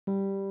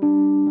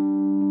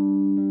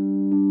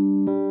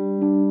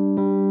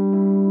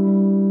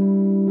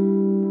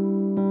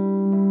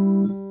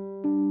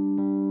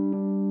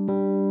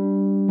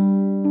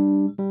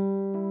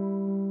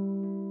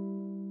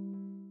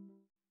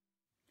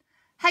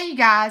Hey you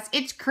guys,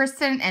 it's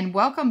Kristen and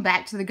welcome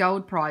back to the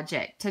Gold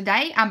Project.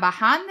 Today I'm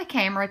behind the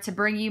camera to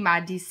bring you my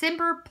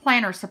December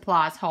planner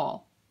supplies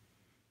haul.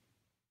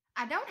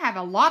 I don't have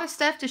a lot of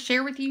stuff to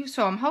share with you,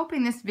 so I'm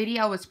hoping this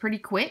video is pretty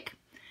quick.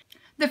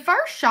 The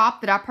first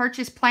shop that I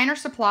purchased planner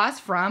supplies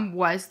from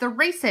was the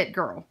Reset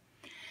Girl.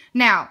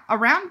 Now,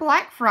 around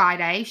Black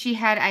Friday, she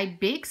had a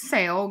big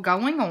sale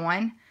going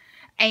on,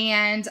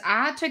 and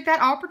I took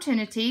that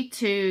opportunity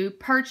to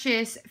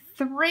purchase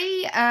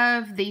 3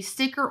 of the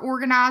sticker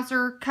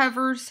organizer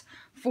covers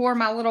for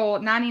my little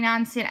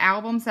 99-cent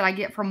albums that I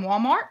get from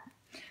Walmart.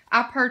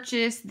 I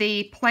purchased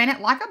the Planet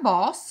Like a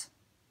Boss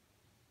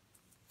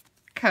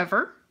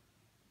cover.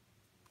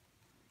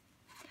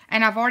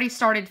 And I've already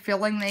started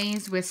filling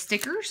these with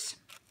stickers.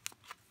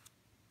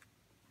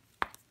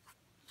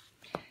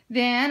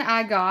 Then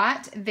I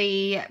got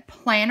the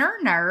Planner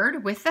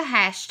Nerd with the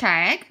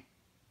hashtag.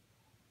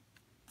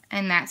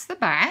 And that's the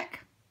back.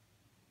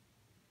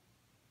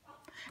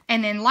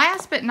 And then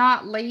last but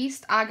not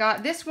least, I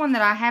got this one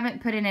that I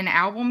haven't put in an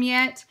album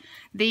yet,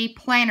 the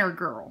Planner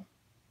Girl.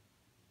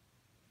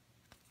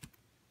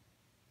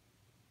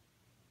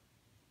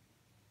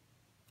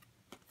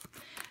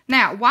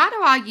 Now, why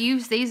do I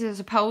use these as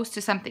opposed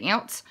to something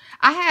else?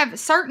 I have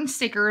certain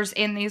stickers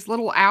in these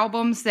little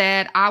albums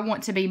that I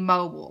want to be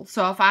mobile.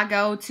 So if I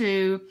go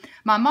to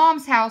my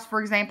mom's house, for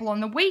example,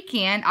 on the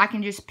weekend, I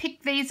can just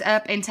pick these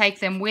up and take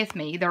them with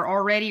me. They're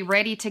already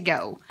ready to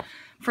go.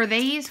 For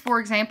these, for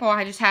example,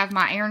 I just have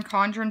my Erin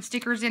Condren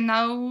stickers in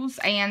those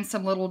and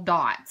some little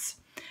dots.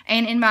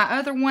 And in my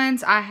other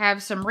ones, I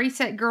have some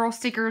Reset Girl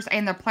stickers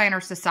and the Planner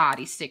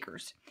Society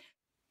stickers.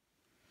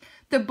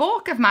 The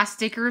bulk of my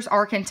stickers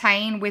are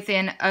contained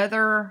within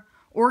other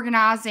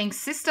organizing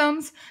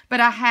systems, but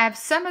I have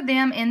some of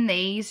them in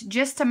these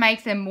just to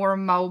make them more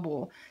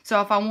mobile. So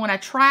if I want to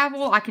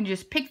travel, I can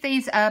just pick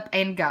these up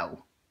and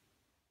go.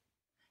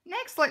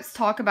 Next, let's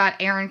talk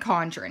about Erin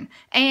Condren.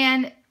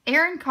 And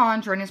Erin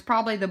Condren is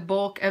probably the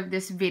bulk of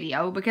this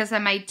video because I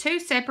made 2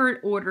 separate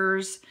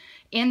orders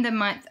in the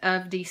month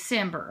of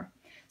December.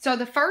 So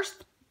the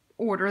first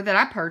order that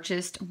I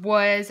purchased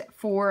was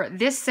for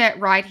this set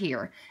right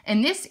here.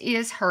 And this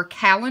is her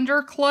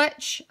calendar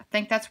clutch. I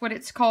think that's what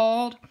it's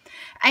called.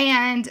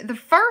 And the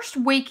first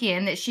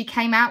weekend that she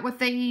came out with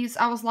these,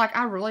 I was like,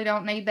 I really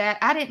don't need that.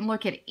 I didn't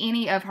look at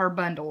any of her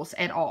bundles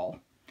at all.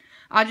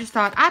 I just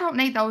thought, I don't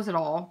need those at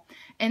all.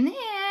 And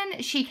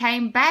then she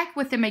came back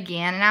with them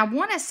again. And I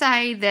want to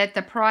say that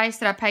the price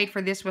that I paid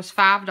for this was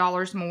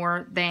 $5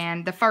 more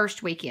than the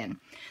first weekend.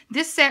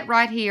 This set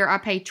right here, I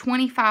paid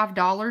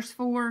 $25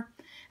 for.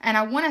 And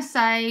I want to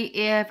say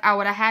if I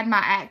would have had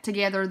my act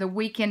together the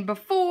weekend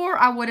before,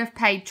 I would have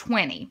paid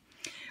 $20.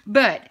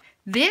 But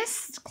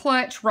this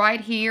clutch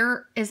right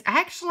here is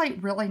actually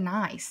really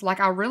nice. Like,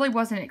 I really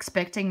wasn't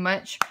expecting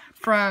much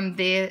from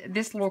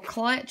this little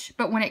clutch.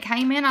 But when it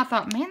came in, I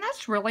thought, man,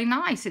 that's really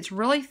nice. It's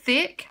really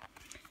thick.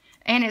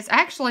 And it's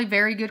actually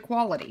very good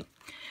quality.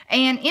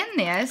 And in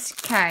this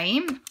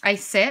came a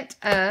set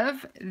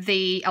of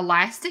the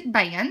elastic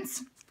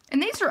bands.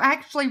 And these are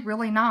actually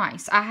really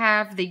nice. I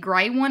have the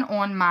gray one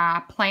on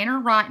my planner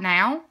right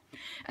now.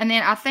 And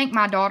then I think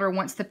my daughter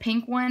wants the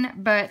pink one.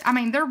 But, I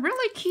mean, they're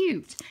really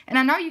cute. And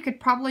I know you could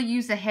probably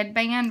use a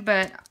headband,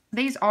 but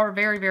these are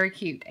very, very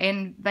cute.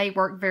 And they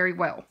work very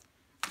well.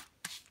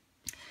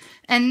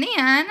 And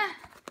then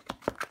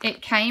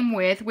it came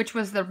with, which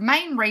was the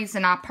main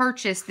reason I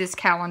purchased this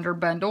calendar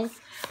bundle,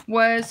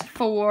 was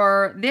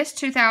for this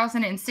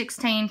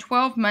 2016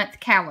 12-month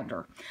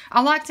calendar.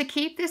 I like to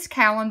keep this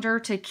calendar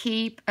to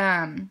keep,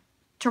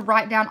 to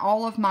write down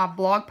all of my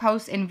blog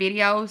posts and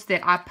videos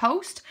that I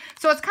post.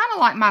 So it's kind of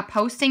like my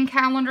posting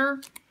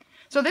calendar.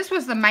 So this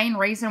was the main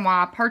reason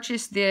why I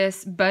purchased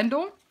this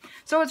bundle.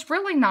 So it's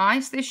really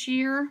nice this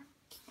year.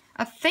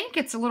 I think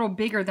it's a little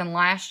bigger than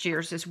last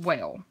year's as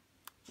well.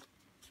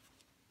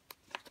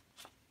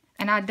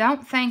 And I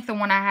don't think the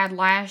one I had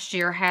last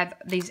year had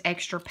these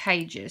extra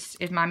pages,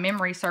 if my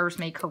memory serves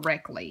me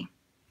correctly.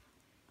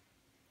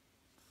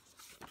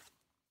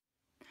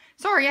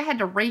 Sorry, I had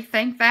to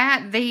rethink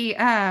that. The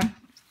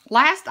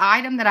last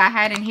item that I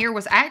had in here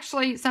was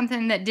actually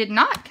something that did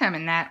not come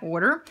in that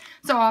order.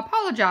 So I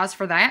apologize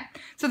for that.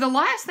 So the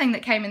last thing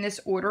that came in this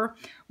order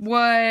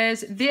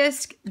was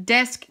this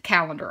desk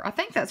calendar. I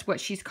think that's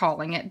what she's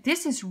calling it.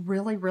 This is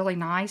really, really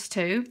nice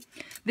too.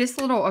 This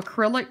little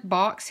acrylic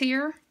box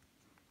here.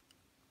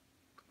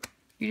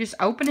 You just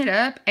open it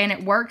up and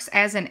it works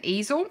as an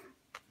easel.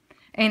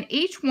 And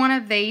each one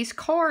of these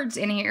cards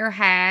in here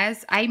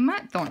has a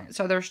month on it.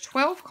 So there's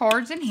 12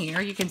 cards in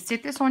here. You can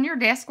sit this on your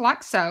desk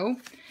like so.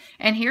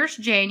 And here's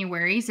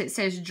January's. It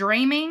says,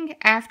 dreaming,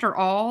 after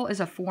all, is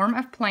a form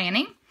of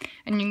planning.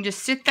 And you can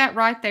just sit that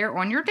right there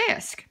on your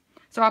desk.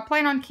 So I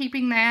plan on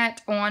keeping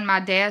that on my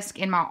desk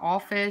in my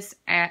office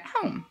at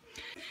home.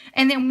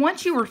 And then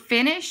once you are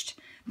finished,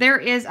 There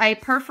is a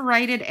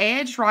perforated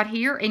edge right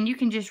here, and you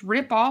can just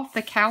rip off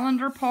the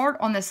calendar part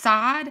on the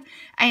side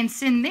and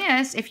send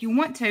this, if you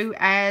want to,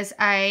 as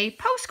a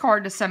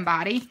postcard to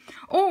somebody.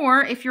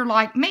 Or if you're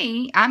like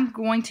me, I'm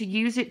going to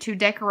use it to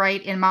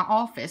decorate in my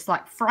office,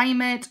 like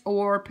frame it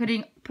or put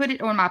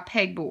it on my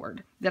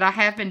pegboard, that I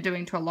have been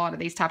doing to a lot of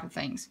these type of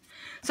things.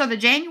 So the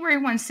January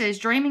one says,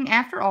 dreaming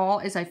after all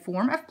is a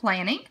form of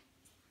planning.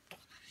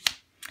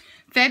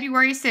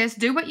 February says,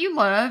 do what you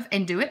love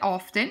and do it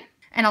often.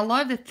 And I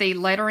love that the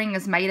lettering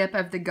is made up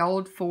of the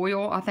gold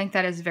foil. I think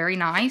that is very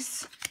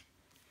nice.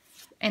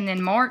 And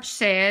then March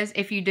says,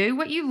 if you do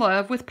what you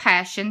love with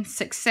passion,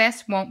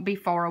 success won't be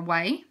far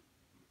away.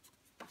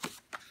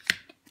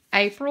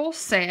 April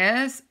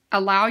says,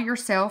 allow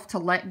yourself to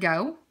let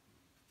go.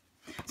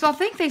 So I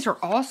think these are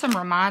awesome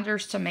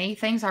reminders to me,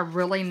 things I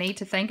really need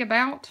to think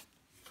about.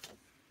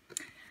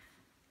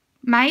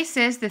 May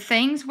says, the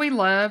things we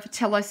love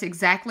tell us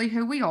exactly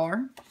who we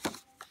are.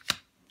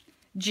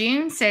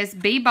 June says,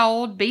 be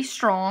bold, be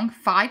strong,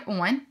 fight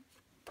on.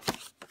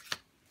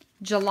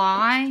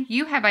 July,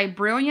 you have a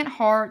brilliant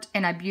heart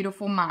and a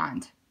beautiful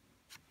mind.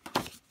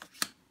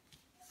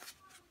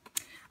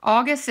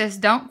 August says,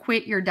 don't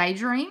quit your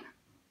daydream.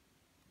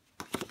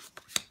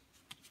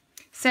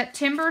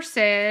 September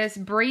says,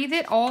 breathe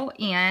it all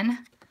in,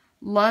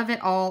 love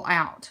it all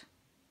out.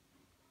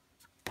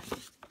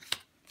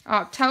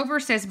 October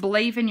says,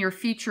 believe in your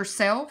future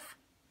self.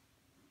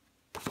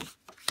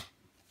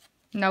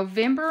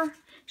 November,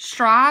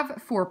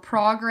 strive for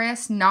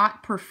progress,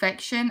 not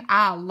perfection.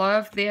 I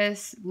love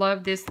this,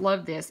 love this,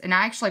 love this. And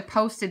I actually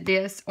posted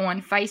this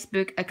on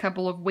Facebook a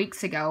couple of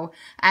weeks ago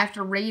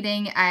after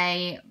reading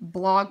a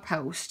blog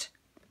post.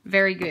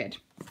 Very good.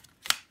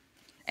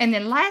 And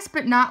then last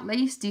but not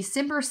least,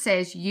 December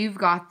says, you've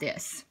got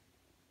this.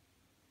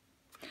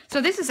 So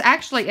this is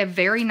actually a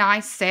very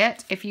nice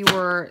set. If you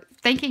were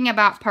thinking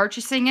about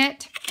purchasing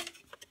it,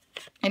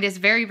 it is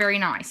very, very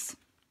nice.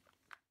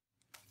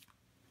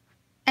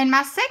 And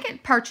my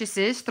second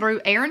purchases through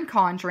Erin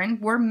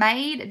Condren were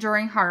made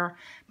during her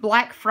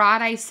Black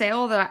Friday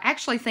sale that I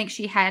actually think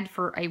she had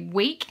for a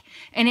week.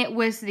 And it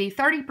was the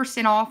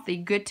 30% off the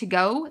Good to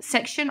Go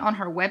section on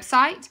her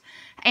website.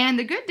 And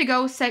the Good to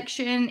Go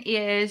section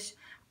is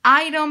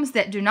items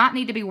that do not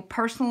need to be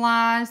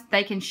personalized.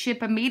 They can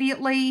ship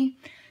immediately.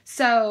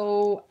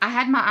 So I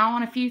had my eye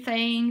on a few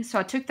things. So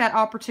I took that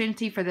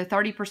opportunity for the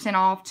 30%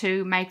 off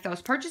to make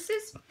those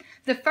purchases.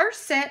 The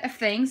first set of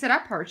things that I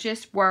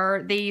purchased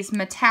were these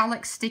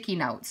metallic sticky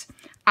notes.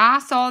 I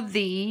saw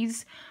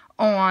these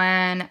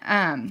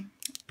on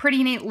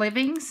Pretty Neat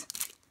Living's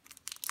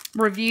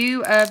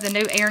review of the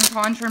new Erin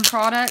Condren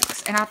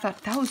products, and I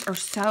thought those are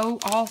so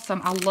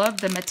awesome. I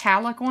love the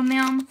metallic on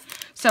them.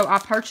 So I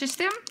purchased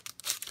them,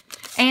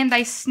 and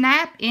they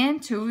snap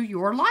into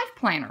your life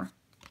planner.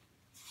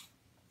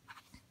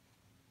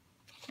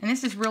 And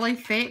this is really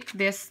thick,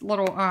 this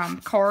little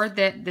card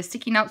that the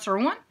sticky notes are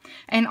on.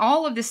 And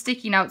all of the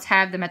sticky notes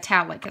have the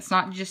metallic. It's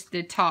not just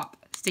the top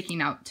sticky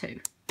note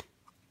too.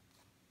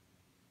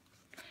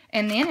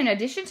 And then in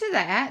addition to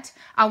that,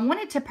 I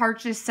wanted to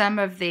purchase some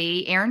of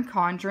the Erin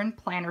Condren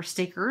planner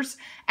stickers.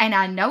 And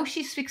I know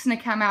she's fixing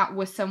to come out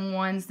with some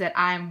ones that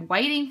I'm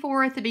waiting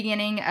for at the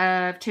beginning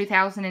of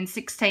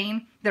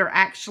 2016. They're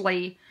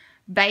actually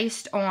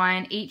based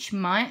on each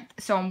month.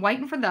 So I'm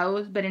waiting for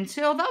those. But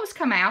until those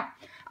come out,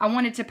 I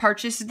wanted to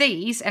purchase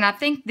these, and I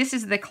think this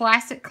is the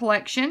Classic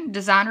Collection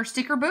Designer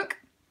Sticker Book.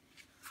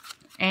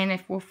 And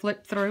if we'll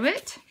flip through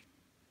it,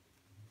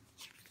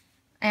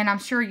 and I'm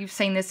sure you've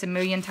seen this a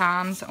million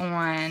times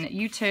on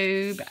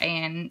YouTube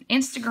and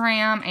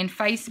Instagram and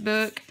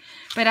Facebook,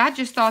 but I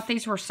just thought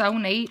these were so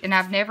neat, and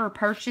I've never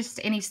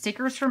purchased any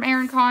stickers from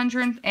Erin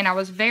Condren, and I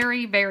was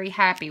very, very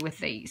happy with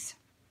these.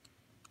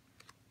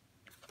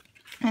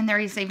 And there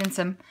is even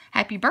some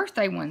happy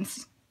birthday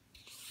ones.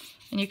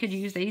 And you could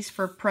use these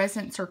for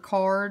presents or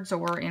cards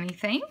or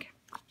anything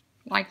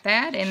like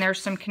that. And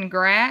there's some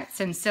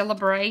congrats and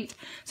celebrate.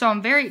 So I'm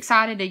very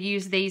excited to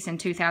use these in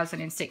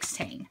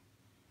 2016.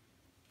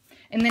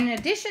 And then in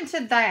addition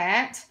to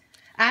that,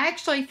 I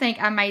actually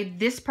think I made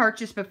this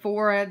purchase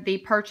before the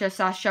purchase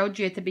I showed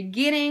you at the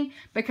beginning,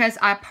 because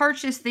I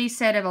purchased these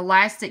set of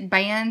elastic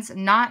bands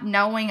not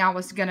knowing I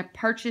was going to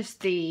purchase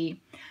the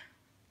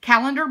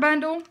calendar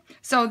bundle.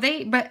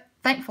 But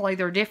thankfully,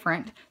 they're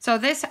different. So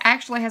this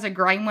actually has a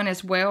gray one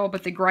as well,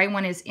 but the gray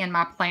one is in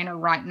my planner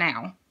right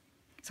now.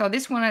 So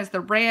this one is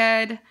the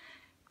red,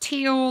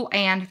 teal,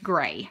 and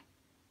gray.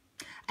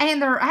 And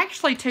there are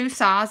actually two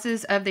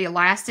sizes of the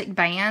elastic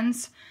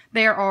bands.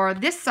 There are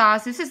this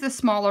size. This is the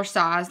smaller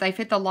size. They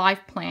fit the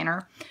life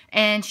planner.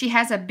 And she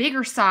has a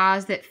bigger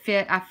size that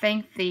fit, I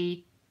think,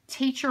 the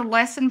teacher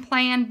lesson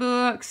plan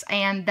books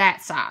and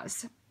that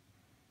size.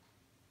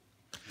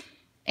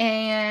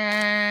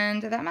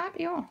 And that might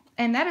be all.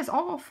 And that is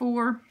all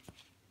for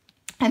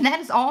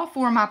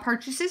my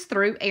purchases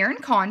through Erin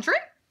Condren.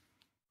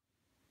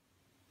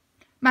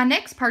 My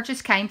next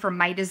purchase came from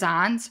May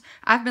Designs.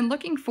 I've been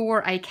looking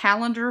for a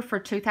calendar for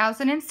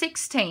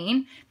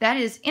 2016. That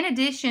is in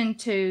addition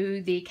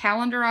to the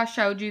calendar I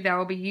showed you that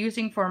I'll be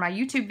using for my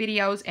YouTube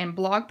videos and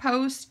blog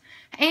posts,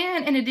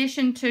 and in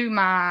addition to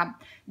my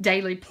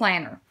daily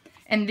planner.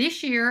 And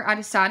this year I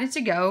decided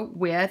to go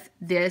with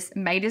this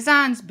May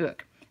Designs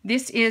book.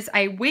 This is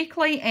a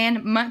weekly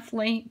and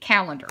monthly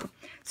calendar.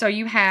 So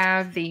you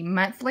have the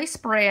monthly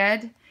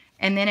spread,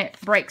 and then it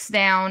breaks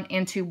down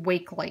into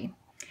weekly.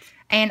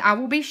 And I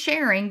will be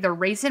sharing the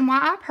reason why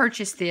I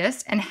purchased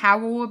this and how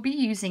I will be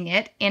using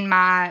it in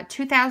my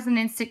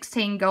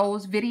 2016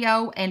 goals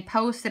video and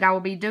post that I will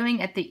be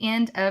doing at the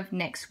end of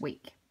next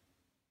week.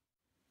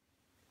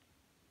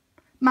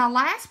 My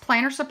last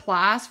planner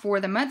supplies for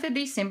the month of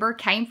December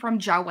came from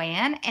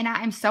Joann, and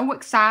I am so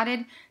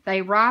excited. They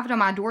arrived on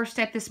my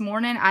doorstep this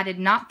morning. I did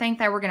not think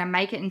they were going to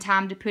make it in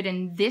time to put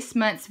in this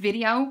month's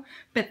video,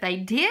 but they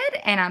did,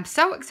 and I'm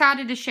so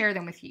excited to share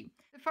them with you.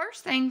 The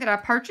first thing that I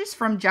purchased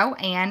from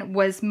Joann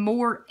was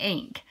more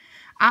ink.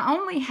 I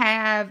only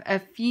have a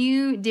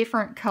few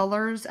different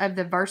colors of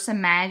the Versa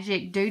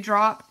Magic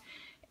Dewdrop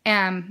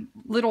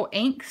little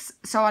inks,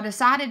 so I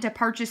decided to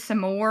purchase some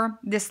more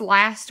this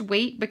last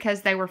week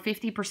because they were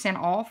 50%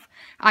 off.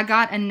 I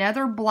got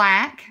another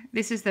black.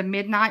 This is the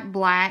Midnight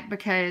Black,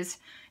 because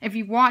if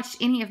you've watched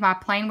any of my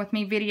Plan With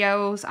Me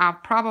videos,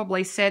 I've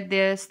probably said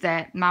this,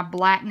 that my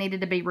black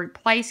needed to be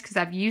replaced because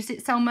I've used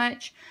it so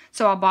much.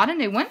 So I bought a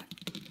new one.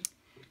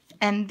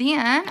 And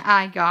then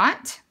I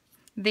got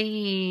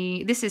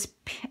this is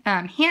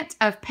Hint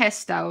of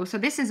Pesto. So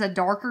this is a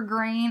darker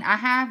green. I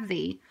have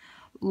the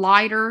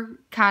lighter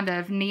kind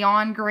of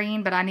neon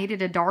green, but I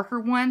needed a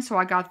darker one, so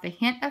I got the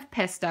Hint of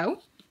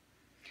Pesto.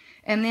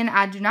 And then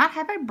I do not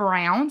have a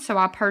brown, so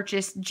I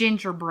purchased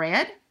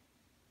Gingerbread.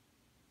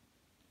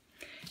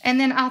 And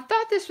then I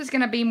thought this was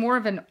going to be more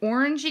of an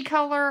orangey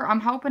color.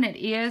 I'm hoping it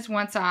is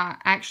once I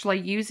actually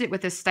use it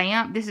with a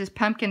stamp. This is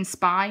Pumpkin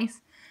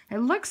Spice. It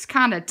looks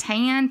kind of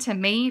tan to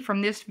me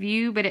from this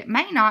view, but it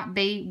may not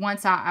be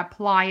once I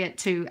apply it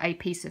to a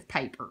piece of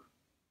paper.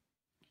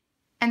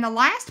 And the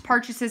last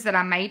purchases that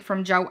I made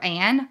from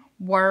Joann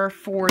were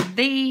for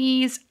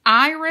these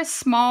Iris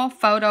Small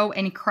Photo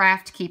and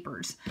Craft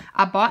Keepers.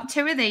 I bought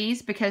two of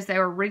these because they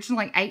were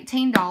originally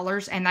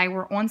 $18 and they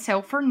were on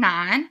sale for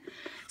 $9.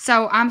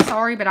 So I'm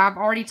sorry, but I've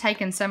already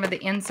taken some of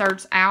the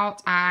inserts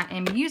out. I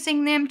am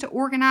using them to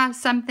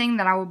organize something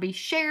that I will be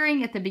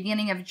sharing at the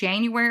beginning of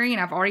January, and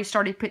I've already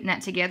started putting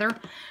that together.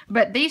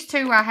 But these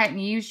two I hadn't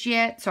used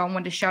yet, so I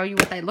wanted to show you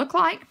what they look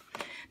like.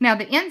 Now,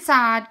 the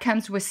inside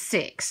comes with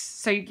 6.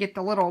 So you get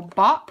the little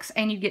box,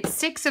 and you get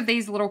 6 of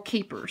these little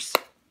keepers.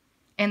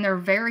 And they're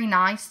very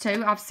nice,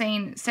 too. I've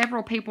seen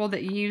several people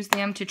that use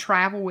them to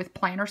travel with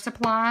planner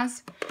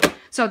supplies.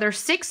 So there's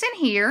 6 in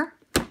here,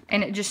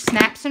 and it just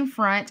snaps in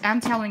front. I'm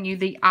telling you,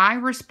 the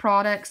Iris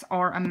products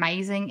are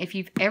amazing. If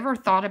you've ever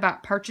thought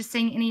about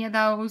purchasing any of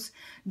those,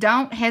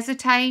 don't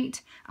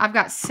hesitate. I've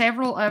got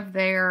several of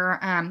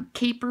their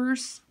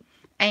keepers,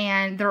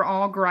 and they're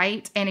all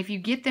great. And if you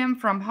get them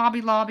from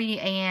Hobby Lobby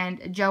and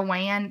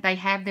Joann, they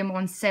have them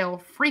on sale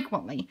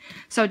frequently.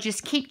 So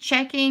just keep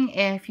checking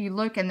if you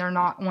look and they're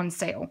not on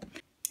sale.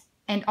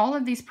 And all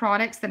of these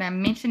products that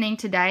I'm mentioning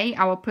today,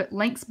 I will put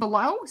links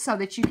below so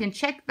that you can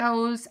check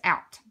those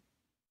out.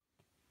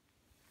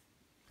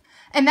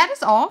 And that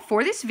is all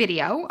for this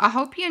video. I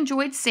hope you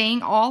enjoyed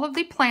seeing all of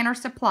the planner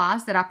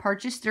supplies that I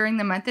purchased during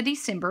the month of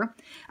December.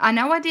 I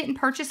know I didn't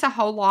purchase a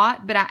whole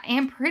lot, but I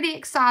am pretty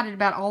excited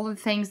about all of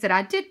the things that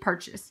I did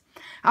purchase.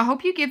 I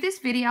hope you give this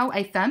video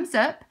a thumbs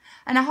up,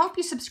 and I hope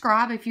you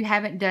subscribe if you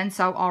haven't done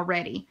so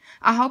already.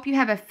 I hope you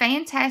have a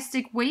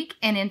fantastic week,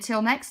 and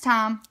until next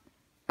time,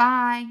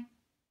 bye.